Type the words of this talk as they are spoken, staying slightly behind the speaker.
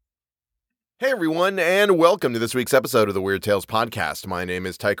Hey everyone, and welcome to this week's episode of the Weird Tales Podcast. My name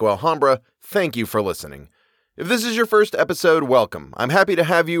is Tycho Alhambra. Thank you for listening. If this is your first episode, welcome. I'm happy to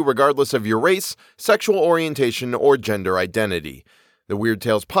have you regardless of your race, sexual orientation, or gender identity. The Weird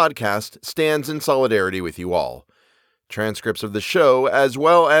Tales Podcast stands in solidarity with you all. Transcripts of the show, as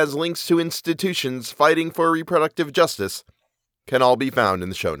well as links to institutions fighting for reproductive justice, can all be found in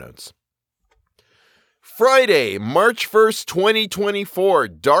the show notes. Friday, March 1st, 2024,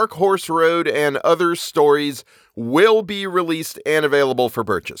 Dark Horse Road and Other Stories will be released and available for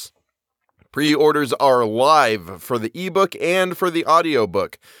purchase. Pre-orders are live for the ebook and for the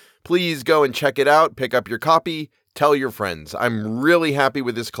audiobook. Please go and check it out, pick up your copy, tell your friends. I'm really happy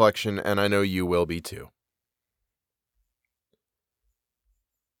with this collection, and I know you will be too.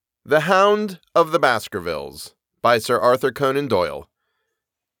 The Hound of the Baskervilles by Sir Arthur Conan Doyle.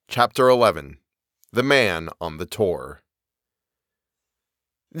 Chapter 11. The Man on the Tour.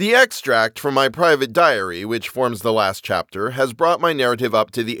 The extract from my private diary, which forms the last chapter, has brought my narrative up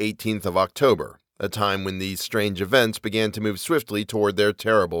to the 18th of October, a time when these strange events began to move swiftly toward their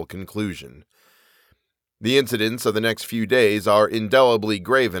terrible conclusion. The incidents of the next few days are indelibly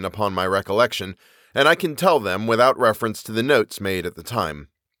graven upon my recollection, and I can tell them without reference to the notes made at the time.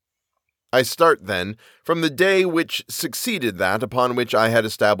 I start, then, from the day which succeeded that upon which I had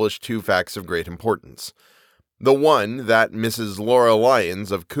established two facts of great importance. The one, that Mrs. Laura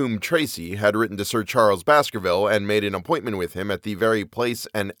Lyons of Coombe Tracy had written to Sir Charles Baskerville and made an appointment with him at the very place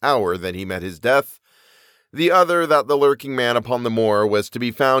and hour that he met his death. The other, that the lurking man upon the moor was to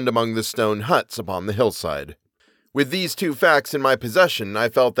be found among the stone huts upon the hillside. With these two facts in my possession, I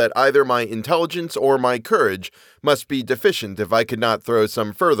felt that either my intelligence or my courage must be deficient if I could not throw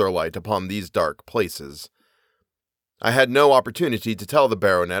some further light upon these dark places. I had no opportunity to tell the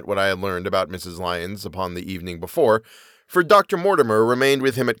baronet what I had learned about Mrs. Lyons upon the evening before, for Dr. Mortimer remained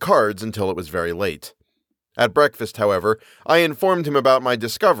with him at cards until it was very late. At breakfast, however, I informed him about my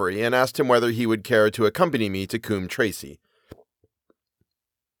discovery and asked him whether he would care to accompany me to Coombe Tracy.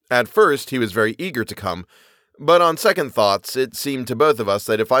 At first, he was very eager to come, but on second thoughts, it seemed to both of us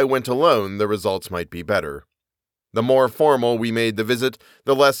that if I went alone, the results might be better. The more formal we made the visit,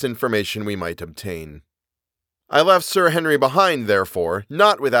 the less information we might obtain. I left Sir Henry behind, therefore,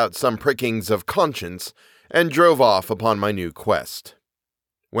 not without some prickings of conscience, and drove off upon my new quest.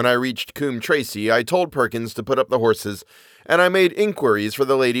 When I reached Coombe Tracy, I told Perkins to put up the horses, and I made inquiries for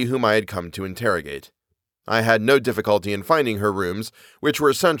the lady whom I had come to interrogate. I had no difficulty in finding her rooms, which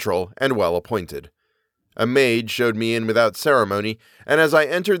were central and well appointed. A maid showed me in without ceremony, and as I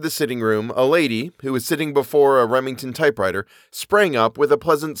entered the sitting room, a lady, who was sitting before a Remington typewriter, sprang up with a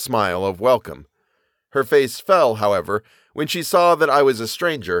pleasant smile of welcome. Her face fell, however, when she saw that I was a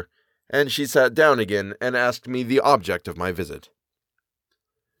stranger, and she sat down again and asked me the object of my visit.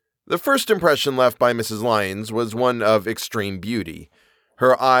 The first impression left by Mrs. Lyons was one of extreme beauty.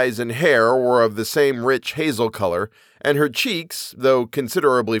 Her eyes and hair were of the same rich hazel color, and her cheeks, though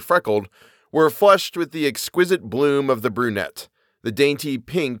considerably freckled, were flushed with the exquisite bloom of the brunette, the dainty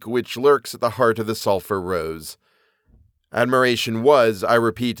pink which lurks at the heart of the sulphur rose. Admiration was, I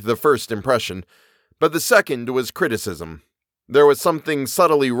repeat, the first impression, but the second was criticism. There was something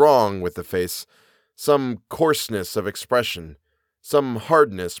subtly wrong with the face, some coarseness of expression, some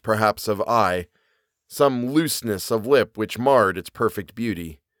hardness, perhaps, of eye, some looseness of lip which marred its perfect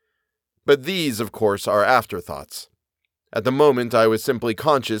beauty. But these, of course, are afterthoughts. At the moment, I was simply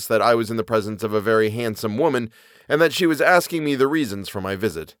conscious that I was in the presence of a very handsome woman, and that she was asking me the reasons for my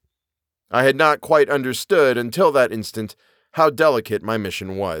visit. I had not quite understood until that instant how delicate my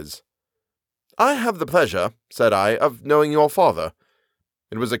mission was. "I have the pleasure," said I, "of knowing your father."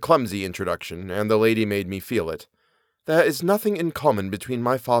 It was a clumsy introduction, and the lady made me feel it. "There is nothing in common between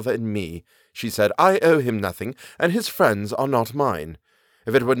my father and me," she said. "I owe him nothing, and his friends are not mine.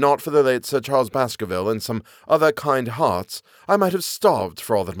 If it were not for the late Sir Charles Baskerville and some other kind hearts, I might have starved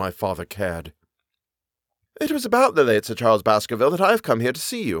for all that my father cared." "It was about the late Sir Charles Baskerville that I have come here to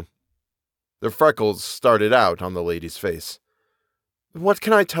see you." The freckles started out on the lady's face. "What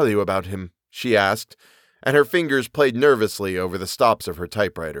can I tell you about him?" she asked, and her fingers played nervously over the stops of her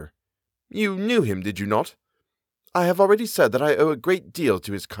typewriter. "You knew him, did you not?" "I have already said that I owe a great deal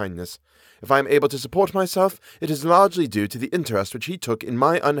to his kindness. If I am able to support myself, it is largely due to the interest which he took in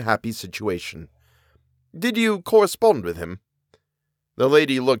my unhappy situation." "Did you correspond with him?" The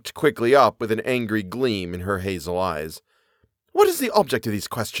lady looked quickly up with an angry gleam in her hazel eyes. "What is the object of these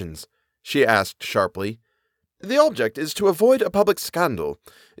questions?" she asked sharply. "The object is to avoid a public scandal.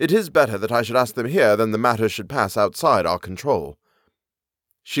 It is better that I should ask them here than the matter should pass outside our control."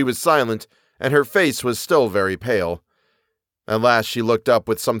 She was silent, and her face was still very pale. At last she looked up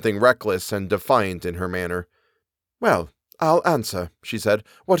with something reckless and defiant in her manner. "Well, I'll answer," she said.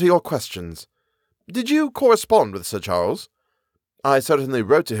 "What are your questions?" "Did you correspond with Sir Charles?" "I certainly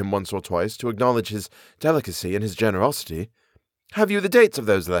wrote to him once or twice to acknowledge his delicacy and his generosity." "Have you the dates of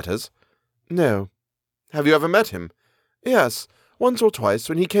those letters?" "No." "Have you ever met him?" "Yes, once or twice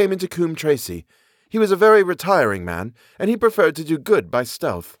when he came into Coombe Tracy. He was a very retiring man, and he preferred to do good by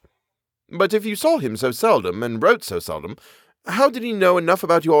stealth." "But if you saw him so seldom and wrote so seldom, how did he know enough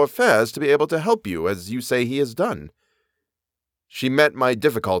about your affairs to be able to help you, as you say he has done?" She met my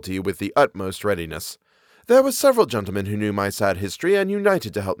difficulty with the utmost readiness. "There were several gentlemen who knew my sad history and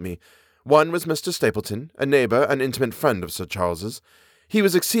united to help me. One was Mr. Stapleton, a neighbour and intimate friend of Sir Charles's. He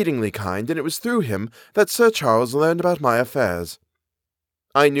was exceedingly kind, and it was through him that Sir Charles learned about my affairs."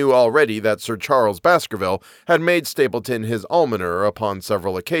 I knew already that Sir Charles Baskerville had made Stapleton his almoner upon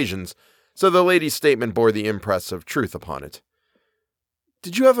several occasions, so the lady's statement bore the impress of truth upon it.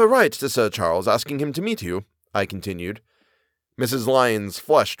 "Did you ever write to Sir Charles asking him to meet you?" I continued. Mrs. Lyons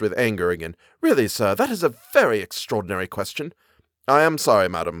flushed with anger again. "Really, sir, that is a very extraordinary question." "I am sorry,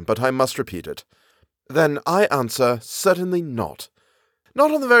 madam, but I must repeat it." "Then I answer, certainly not."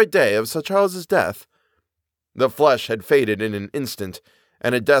 "Not on the very day of Sir Charles's death?" The flush had faded in an instant,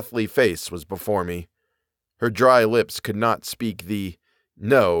 and a deathly face was before me. Her dry lips could not speak the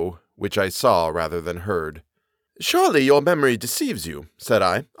 "no" which I saw rather than heard. "Surely your memory deceives you," said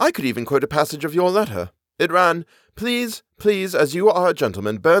I. "I could even quote a passage of your letter. It ran, 'Please, as you are a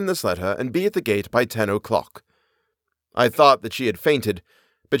gentleman, burn this letter and be at the gate by 10 o'clock. I thought that she had fainted,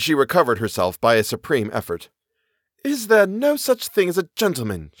 but she recovered herself by a supreme effort. "Is there no such thing as a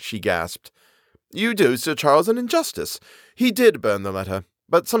gentleman?" she gasped. "You do Sir Charles an injustice. He did burn the letter,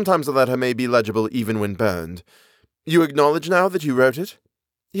 but sometimes a letter may be legible even when burned. You acknowledge now that you wrote it?"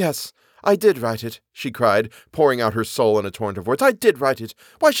 "Yes, I did write it," she cried, pouring out her soul in a torrent of words. "I did write it.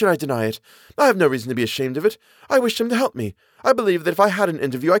 Why should I deny it? I have no reason to be ashamed of it. I wished him to help me. I believed that if I had an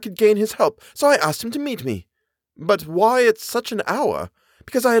interview I could gain his help, so I asked him to meet me." "But why at such an hour?"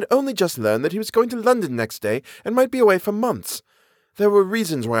 "Because I had only just learned that he was going to London next day and might be away for months. There were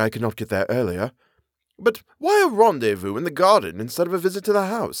reasons why I could not get there earlier." "But why a rendezvous in the garden instead of a visit to the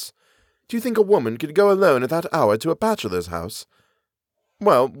house? Do you think a woman could go alone at that hour to a bachelor's house?"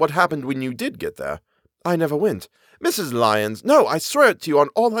 "Well, what happened when you did get there?" "I never went." "Mrs. Lyons, no, I swear it to you on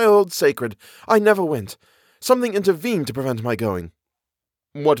all I hold sacred. I never went. Something intervened to prevent my going."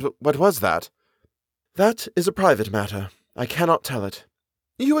 What was that?" "That is a private matter. I cannot tell it."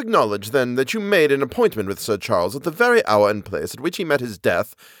 "You acknowledge, then, that you made an appointment with Sir Charles at the very hour and place at which he met his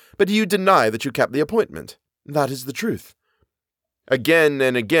death, but you deny that you kept the appointment?" "That is the truth." Again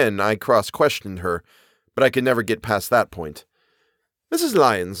and again I cross-questioned her, but I could never get past that point. "Mrs.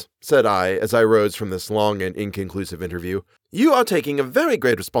 Lyons," said I, as I rose from this long and inconclusive interview, "you are taking a very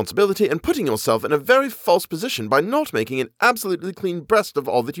great responsibility and putting yourself in a very false position by not making an absolutely clean breast of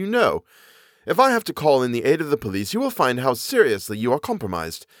all that you know. If I have to call in the aid of the police, you will find how seriously you are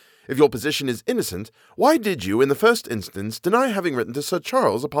compromised. If your position is innocent, why did you, in the first instance, deny having written to Sir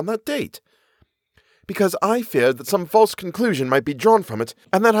Charles upon that date?" "Because I feared that some false conclusion might be drawn from it,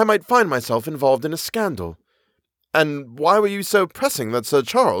 and that I might find myself involved in a scandal." "And why were you so pressing that Sir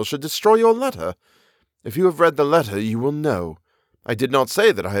Charles should destroy your letter?" "If you have read the letter, you will know. I did not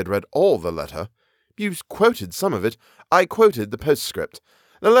say that I had read all the letter. You quoted some of it. I quoted the postscript.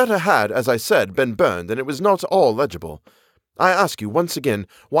 The letter had, as I said, been burned, and it was not all legible. I ask you once again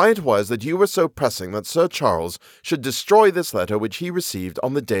why it was that you were so pressing that Sir Charles should destroy this letter which he received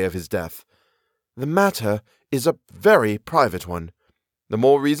on the day of his death. The matter is a very private one. The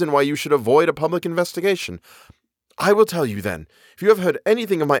more reason why you should avoid a public investigation. I will tell you then. If you have heard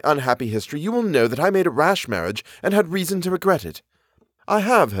anything of my unhappy history, you will know that I made a rash marriage and had reason to regret it." "I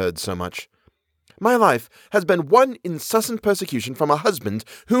have heard so much." "My life has been one incessant persecution from a husband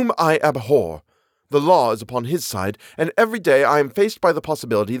whom I abhor. The law is upon his side, and every day I am faced by the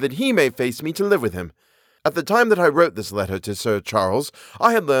possibility that he may face me to live with him. At the time that I wrote this letter to Sir Charles,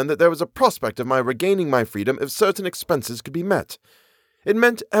 I had learned that there was a prospect of my regaining my freedom if certain expenses could be met. It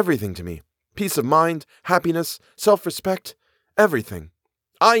meant everything to me. Peace of mind, happiness, self-respect, everything.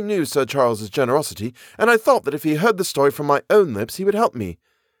 I knew Sir Charles's generosity, and I thought that if he heard the story from my own lips, he would help me."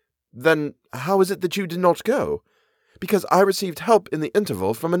 "Then how is it that you did not go?" "Because I received help in the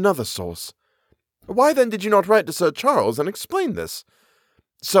interval from another source." "Why then did you not write to Sir Charles and explain this?"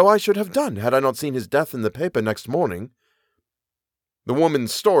 "So I should have done had I not seen his death in the paper next morning." The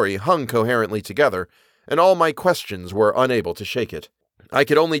woman's story hung coherently together, and all my questions were unable to shake it. I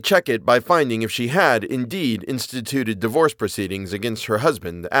could only check it by finding if she had, indeed, instituted divorce proceedings against her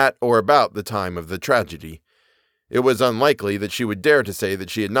husband at or about the time of the tragedy. It was unlikely that she would dare to say that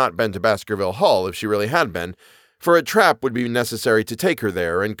she had not been to Baskerville Hall if she really had been, for a trap would be necessary to take her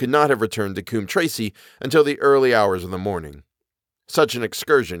there and could not have returned to Coombe Tracy until the early hours of the morning. Such an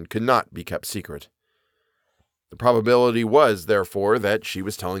excursion could not be kept secret. The probability was, therefore, that she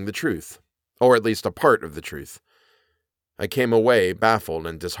was telling the truth, or at least a part of the truth. I came away baffled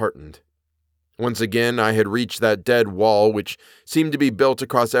and disheartened. Once again, I had reached that dead wall which seemed to be built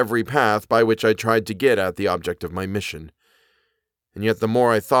across every path by which I tried to get at the object of my mission. And yet the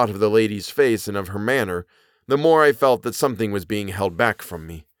more I thought of the lady's face and of her manner, the more I felt that something was being held back from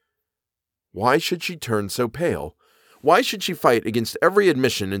me. Why should she turn so pale? Why should she fight against every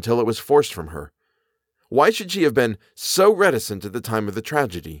admission until it was forced from her? Why should she have been so reticent at the time of the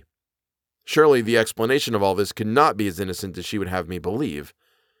tragedy? Surely the explanation of all this could not be as innocent as she would have me believe.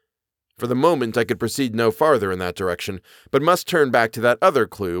 For the moment I could proceed no farther in that direction, but must turn back to that other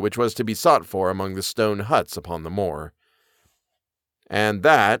clue which was to be sought for among the stone huts upon the moor. And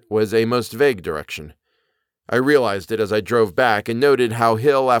that was a most vague direction. I realized it as I drove back and noted how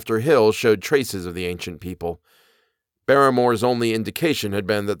hill after hill showed traces of the ancient people. Barrymore's only indication had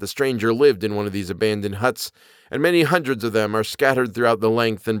been that the stranger lived in one of these abandoned huts, and many hundreds of them are scattered throughout the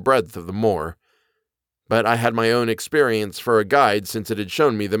length and breadth of the moor. But I had my own experience for a guide, since it had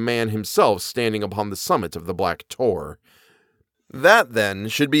shown me the man himself standing upon the summit of the Black Tor. That, then,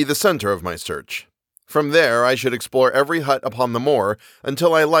 should be the center of my search. From there I should explore every hut upon the moor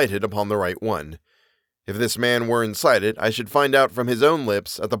until I lighted upon the right one. If this man were inside it, I should find out from his own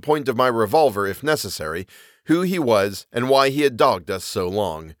lips, at the point of my revolver if necessary, who he was and why he had dogged us so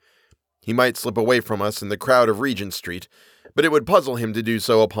long. He might slip away from us in the crowd of Regent Street, but it would puzzle him to do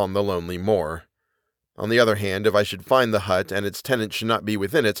so upon the lonely moor. On the other hand, if I should find the hut and its tenant should not be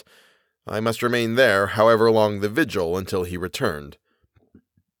within it, I must remain there, however long the vigil, until he returned.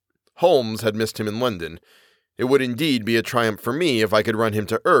 Holmes had missed him in London. It would indeed be a triumph for me if I could run him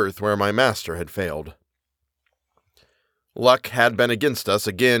to earth where my master had failed. Luck had been against us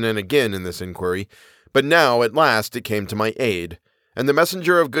again and again in this inquiry, but now at last it came to my aid, and the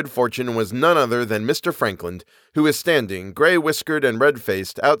messenger of good fortune was none other than Mr. Frankland, who was standing, grey-whiskered and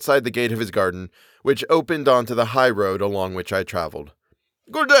red-faced, outside the gate of his garden, which opened onto the high road along which I travelled.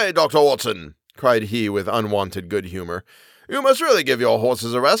 "Good day, Dr. Watson," cried he with unwonted good humour. "You must really give your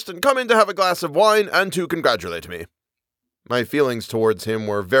horses a rest, and come in to have a glass of wine and to congratulate me." My feelings towards him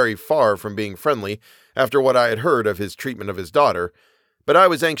were very far from being friendly after what I had heard of his treatment of his daughter, but I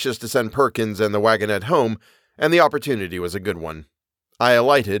was anxious to send Perkins and the wagonette home, and the opportunity was a good one. I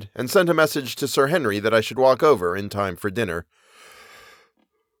alighted, and sent a message to Sir Henry that I should walk over in time for dinner.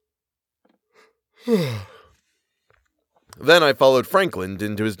 Then I followed Frankland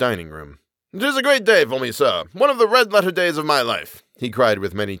into his dining room. "It is a great day for me, sir, one of the red-letter days of my life," he cried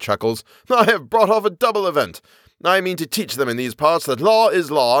with many chuckles. "I have brought off a double event. I mean to teach them in these parts that law is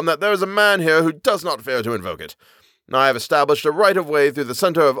law, and that there is a man here who does not fear to invoke it. I have established a right-of-way through the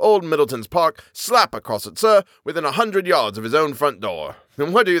centre of Old Middleton's Park, slap across it, sir, within 100 yards of his own front door.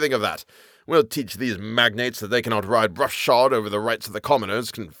 And what do you think of that? We'll teach these magnates that they cannot ride roughshod over the rights of the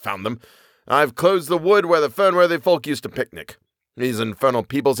commoners, confound them. I've closed the wood where the Fernworthy folk used to picnic. These infernal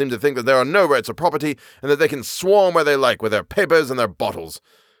people seem to think that there are no rights of property, and that they can swarm where they like with their papers and their bottles.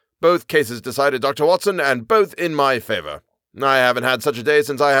 Both cases decided, Dr. Watson, and both in my favour. I haven't had such a day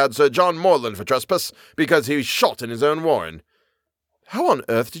since I had Sir John Morland for trespass, because he shot in his own warren." "How on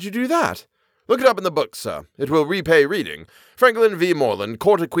earth did you do that?" "Look it up in the books, sir. It will repay reading. Franklin v. Morland,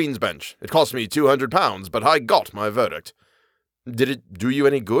 Court at Queen's Bench. It cost me £200, but I got my verdict." "Did it do you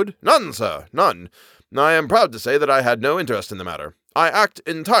any good?" "None, sir, none. I am proud to say that I had no interest in the matter. I act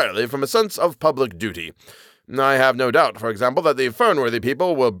entirely from a sense of public duty. I have no doubt, for example, that the Fernworthy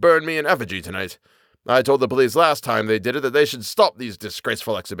people will burn me in effigy tonight. I told the police last time they did it that they should stop these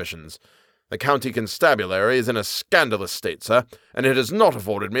disgraceful exhibitions. The county constabulary is in a scandalous state, sir, and it has not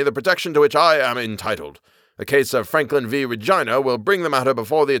afforded me the protection to which I am entitled. The case of Franklin v. Regina will bring the matter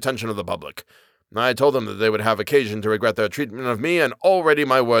before the attention of the public. I told them that they would have occasion to regret their treatment of me, and already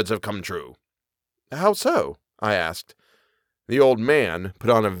my words have come true." "How so?" I asked. The old man put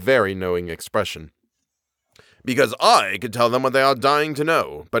on a very knowing expression. "Because I could tell them what they are dying to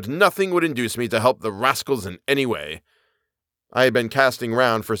know, but nothing would induce me to help the rascals in any way." I had been casting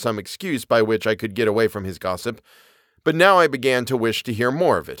round for some excuse by which I could get away from his gossip, but now I began to wish to hear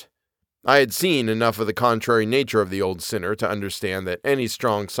more of it. I had seen enough of the contrary nature of the old sinner to understand that any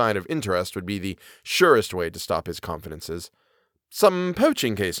strong sign of interest would be the surest way to stop his confidences. "Some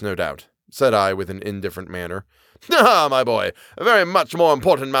poaching case, no doubt," said I with an indifferent manner. "Ah, my boy, a very much more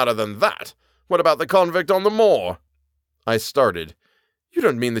important matter than that. What about the convict on the moor?" I started. "You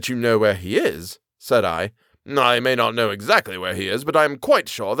don't mean that you know where he is?" said I. I may not know exactly where he is, but I am quite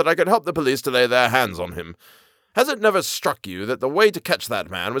sure that I could help the police to lay their hands on him. Has it never struck you that the way to catch that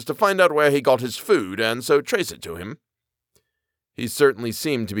man was to find out where he got his food and so trace it to him?" He certainly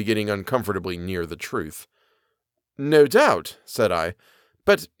seemed to be getting uncomfortably near the truth. "No doubt," said I,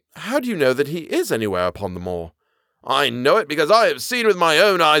 "but how do you know that he is anywhere upon the moor?" "I know it because I have seen with my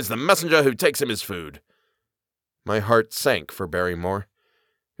own eyes the messenger who takes him his food." My heart sank for Barrymore.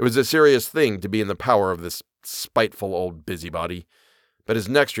 It was a serious thing to be in the power of this spiteful old busybody, but his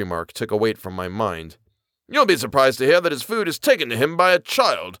next remark took a weight from my mind. "You'll be surprised to hear that his food is taken to him by a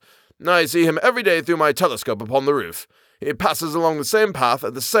child. I see him every day through my telescope upon the roof. He passes along the same path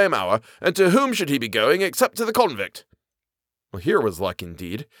at the same hour, and to whom should he be going except to the convict?" Well, here was luck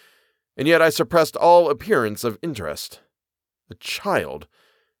indeed, and yet I suppressed all appearance of interest. A child.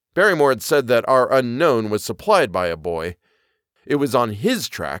 Barrymore had said that our unknown was supplied by a boy. It was on his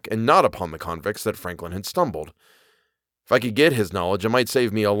track and not upon the convicts that Franklin had stumbled. If I could get his knowledge, it might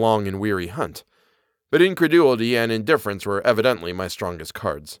save me a long and weary hunt. But incredulity and indifference were evidently my strongest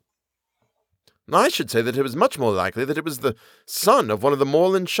cards. I should say that it was much more likely that it was the son of one of the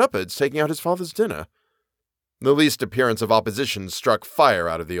moorland shepherds taking out his father's dinner. The least appearance of opposition struck fire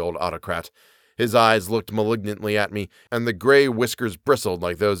out of the old autocrat. His eyes looked malignantly at me, and the gray whiskers bristled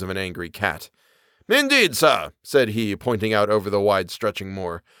like those of an angry cat. "Indeed, sir," said he, pointing out over the wide-stretching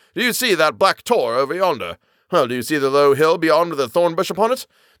moor. "Do you see that black tor over yonder? Well, do you see the low hill beyond with the thorn bush upon it?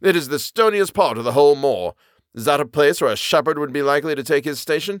 It is the stoniest part of the whole moor. Is that a place where a shepherd would be likely to take his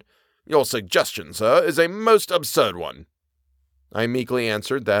station? Your suggestion, sir, is a most absurd one." I meekly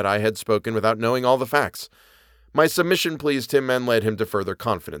answered that I had spoken without knowing all the facts. My submission pleased him and led him to further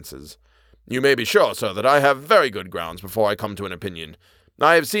confidences. "You may be sure, sir, that I have very good grounds before I come to an opinion.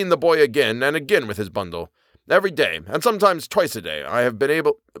 I have seen the boy again and again with his bundle. Every day, and sometimes twice a day, I have been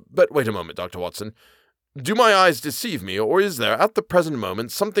able— But wait a moment, Dr. Watson. Do my eyes deceive me, or is there, at the present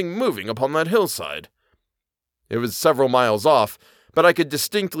moment, something moving upon that hillside?" It was several miles off, but I could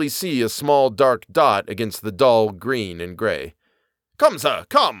distinctly see a small dark dot against the dull green and gray. "Come, sir,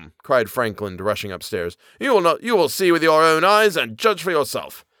 come!" cried Franklin, rushing upstairs. You will see with your own eyes and judge for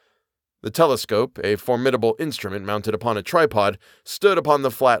yourself." The telescope, a formidable instrument mounted upon a tripod, stood upon the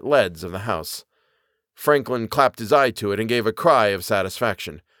flat leads of the house. Franklin clapped his eye to it and gave a cry of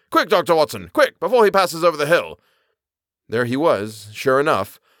satisfaction. "Quick, Dr. Watson, quick, before he passes over the hill!" There he was, sure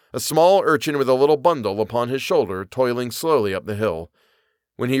enough, a small urchin with a little bundle upon his shoulder, toiling slowly up the hill.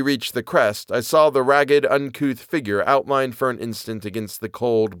 When he reached the crest, I saw the ragged, uncouth figure outlined for an instant against the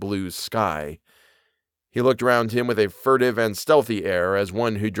cold blue sky. He looked round him with a furtive and stealthy air as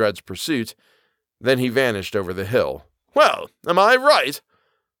one who dreads pursuit. Then he vanished over the hill. "Well, am I right?"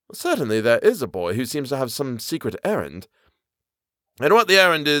 "Certainly there is a boy who seems to have some secret errand." "And what the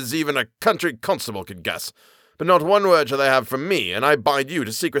errand is, even a country constable could guess. But not one word shall they have from me, and I bind you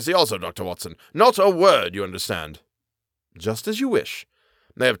to secrecy also, Dr. Watson. Not a word, you understand." "Just as you wish."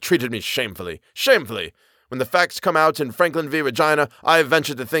 "They have treated me shamefully. Shamefully. When the facts come out in Franklin v. Regina, I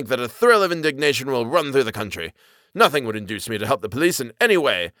venture to think that a thrill of indignation will run through the country. Nothing would induce me to help the police in any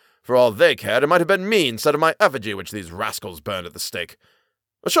way. For all they cared, it might have been me instead of my effigy which these rascals burned at the stake.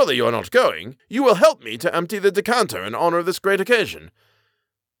 Surely you are not going? You will help me to empty the decanter in honor of this great occasion."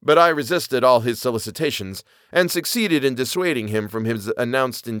 But I resisted all his solicitations, and succeeded in dissuading him from his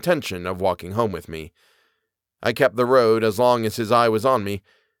announced intention of walking home with me. I kept the road as long as his eye was on me,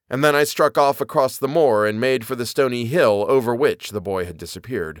 and then I struck off across the moor and made for the stony hill over which the boy had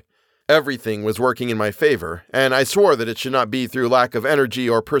disappeared. Everything was working in my favor, and I swore that it should not be through lack of energy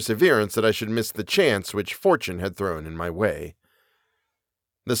or perseverance that I should miss the chance which fortune had thrown in my way.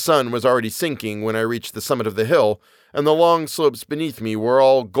 The sun was already sinking when I reached the summit of the hill, and the long slopes beneath me were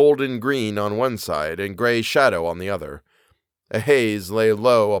all golden green on one side and gray shadow on the other. A haze lay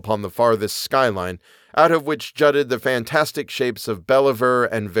low upon the farthest skyline, out of which jutted the fantastic shapes of Belliver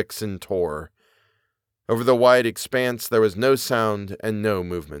and Vixen Tor. Over the wide expanse there was no sound and no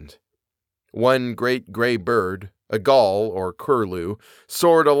movement. One great gray bird, a gull or curlew,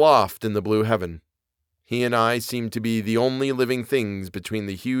 soared aloft in the blue heaven. He and I seemed to be the only living things between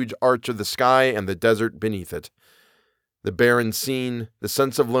the huge arch of the sky and the desert beneath it. The barren scene, the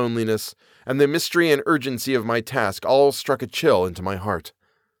sense of loneliness, and the mystery and urgency of my task all struck a chill into my heart.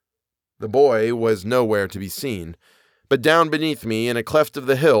 The boy was nowhere to be seen, but down beneath me in a cleft of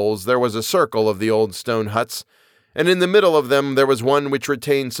the hills there was a circle of the old stone huts, and in the middle of them there was one which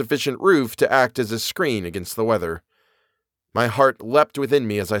retained sufficient roof to act as a screen against the weather. My heart leapt within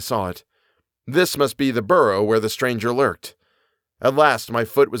me as I saw it. This must be the burrow where the stranger lurked. At last my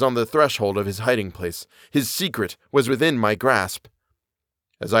foot was on the threshold of his hiding place. His secret was within my grasp.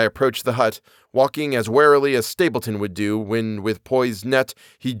 As I approached the hut, walking as warily as Stapleton would do when, with poised net,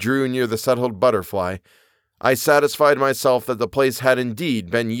 he drew near the settled butterfly, I satisfied myself that the place had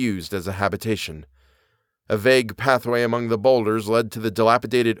indeed been used as a habitation. A vague pathway among the boulders led to the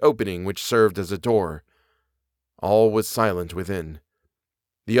dilapidated opening which served as a door. All was silent within.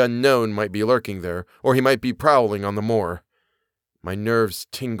 The unknown might be lurking there, or he might be prowling on the moor. My nerves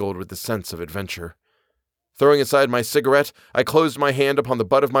tingled with the sense of adventure. Throwing aside my cigarette, I closed my hand upon the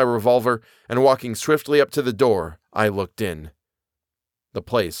butt of my revolver, and walking swiftly up to the door, I looked in. The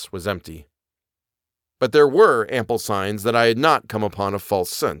place was empty. But there were ample signs that I had not come upon a false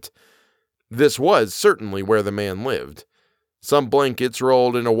scent. This was certainly where the man lived. Some blankets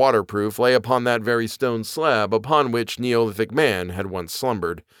rolled in a waterproof lay upon that very stone slab upon which Neolithic man had once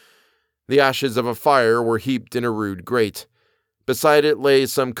slumbered. The ashes of a fire were heaped in a rude grate. Beside it lay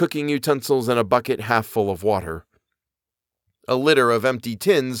some cooking utensils and a bucket half full of water. A litter of empty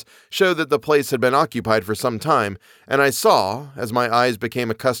tins showed that the place had been occupied for some time, and I saw, as my eyes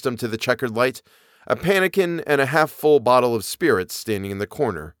became accustomed to the checkered light, a pannikin and a half-full bottle of spirits standing in the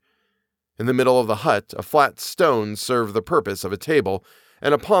corner. In the middle of the hut, a flat stone served the purpose of a table,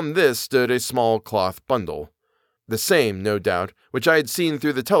 and upon this stood a small cloth bundle. The same, no doubt, which I had seen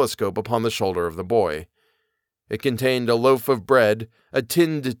through the telescope upon the shoulder of the boy. It contained a loaf of bread, a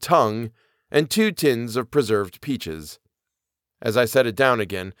tinned tongue, and 2 tins of preserved peaches. As I set it down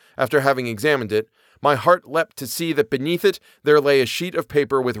again, after having examined it, my heart leapt to see that beneath it there lay a sheet of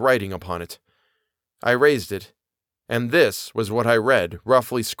paper with writing upon it. I raised it, and this was what I read,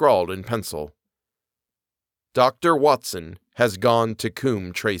 roughly scrawled in pencil. Dr. Watson has gone to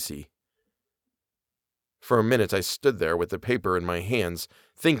Coombe Tracy. For a minute I stood there with the paper in my hands,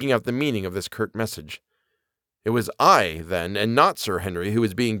 thinking out the meaning of this curt message. It was I, then, and not Sir Henry, who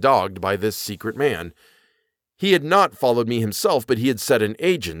was being dogged by this secret man. He had not followed me himself, but he had set an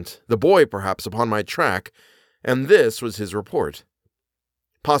agent, the boy perhaps, upon my track, and this was his report.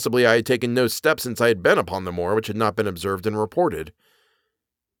 Possibly I had taken no steps since I had been upon the moor which had not been observed and reported.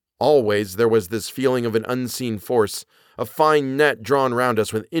 Always there was this feeling of an unseen force, a fine net drawn round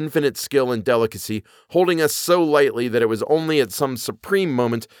us with infinite skill and delicacy, holding us so lightly that it was only at some supreme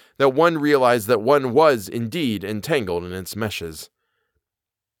moment that one realized that one was indeed entangled in its meshes.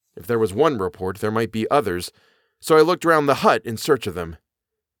 If there was one report, there might be others, so I looked round the hut in search of them.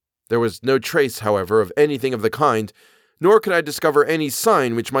 There was no trace, however, of anything of the kind, nor could I discover any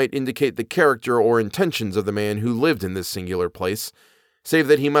sign which might indicate the character or intentions of the man who lived in this singular place, save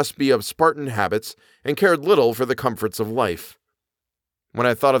that he must be of Spartan habits and cared little for the comforts of life. When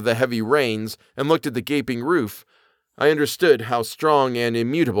I thought of the heavy rains and looked at the gaping roof, I understood how strong and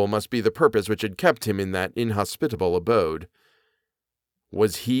immutable must be the purpose which had kept him in that inhospitable abode.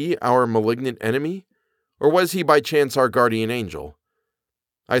 Was he our malignant enemy, or was he by chance our guardian angel?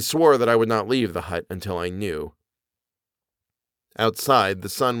 I swore that I would not leave the hut until I knew. Outside, the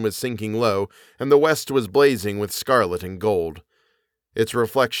sun was sinking low, and the west was blazing with scarlet and gold. Its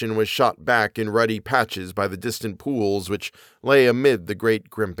reflection was shot back in ruddy patches by the distant pools which lay amid the great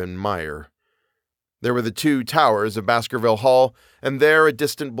Grimpen mire. There were the 2 towers of Baskerville Hall, and there a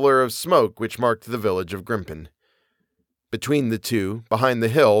distant blur of smoke which marked the village of Grimpen. Between the 2, behind the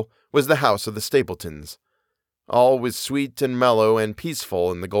hill, was the house of the Stapletons. All was sweet and mellow and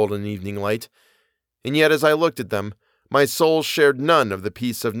peaceful in the golden evening light, and yet as I looked at them, my soul shared none of the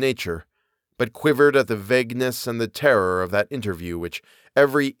peace of nature, but quivered at the vagueness and the terror of that interview which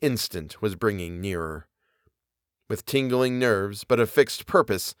every instant was bringing nearer. With tingling nerves, but a fixed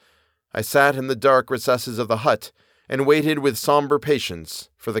purpose, I sat in the dark recesses of the hut and waited with somber patience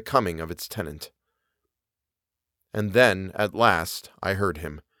for the coming of its tenant. And then, at last, I heard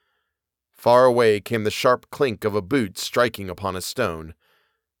him. Far away came the sharp clink of a boot striking upon a stone.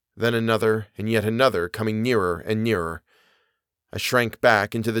 Then another, and yet another, coming nearer and nearer. I shrank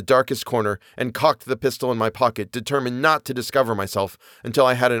back into the darkest corner and cocked the pistol in my pocket, determined not to discover myself until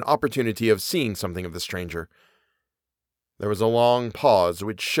I had an opportunity of seeing something of the stranger. There was a long pause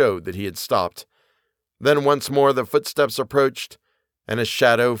which showed that he had stopped. Then once more the footsteps approached, and a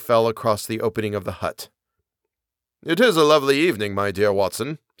shadow fell across the opening of the hut. "It is a lovely evening, my dear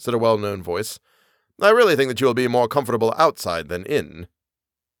Watson," said a well-known voice. "I really think that you will be more comfortable outside than in."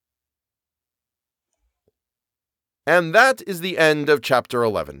 And that is the end of Chapter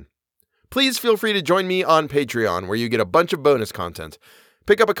 11. Please feel free to join me on Patreon, where you get a bunch of bonus content.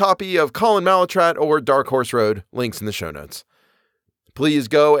 Pick up a copy of Colin Malatrat or Dark Horse Road, links in the show notes. Please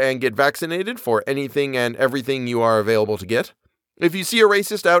go and get vaccinated for anything and everything you are available to get. If you see a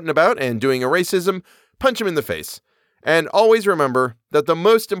racist out and about and doing a racism, punch him in the face. And always remember that the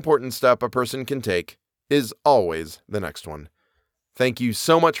most important step a person can take is always the next one. Thank you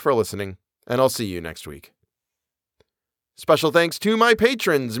so much for listening, and I'll see you next week. Special thanks to my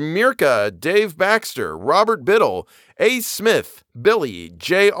patrons, Mirka, Dave Baxter, Robert Biddle, A. Smith, Billy,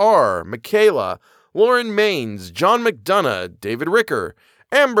 J.R., Michaela, Lauren Maines, John McDonough, David Ricker,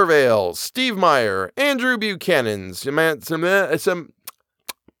 Ambervale, Steve Meyer, Andrew Buchanan,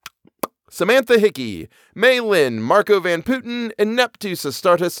 Samantha Hickey, May Lynn, Marco Van Putten, Ineptus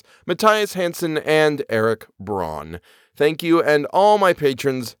Astartes, Matthias Hansen, and Eric Braun. Thank you and all my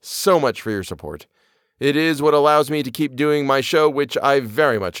patrons so much for your support. It is what allows me to keep doing my show, which I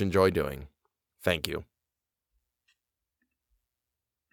very much enjoy doing. Thank you.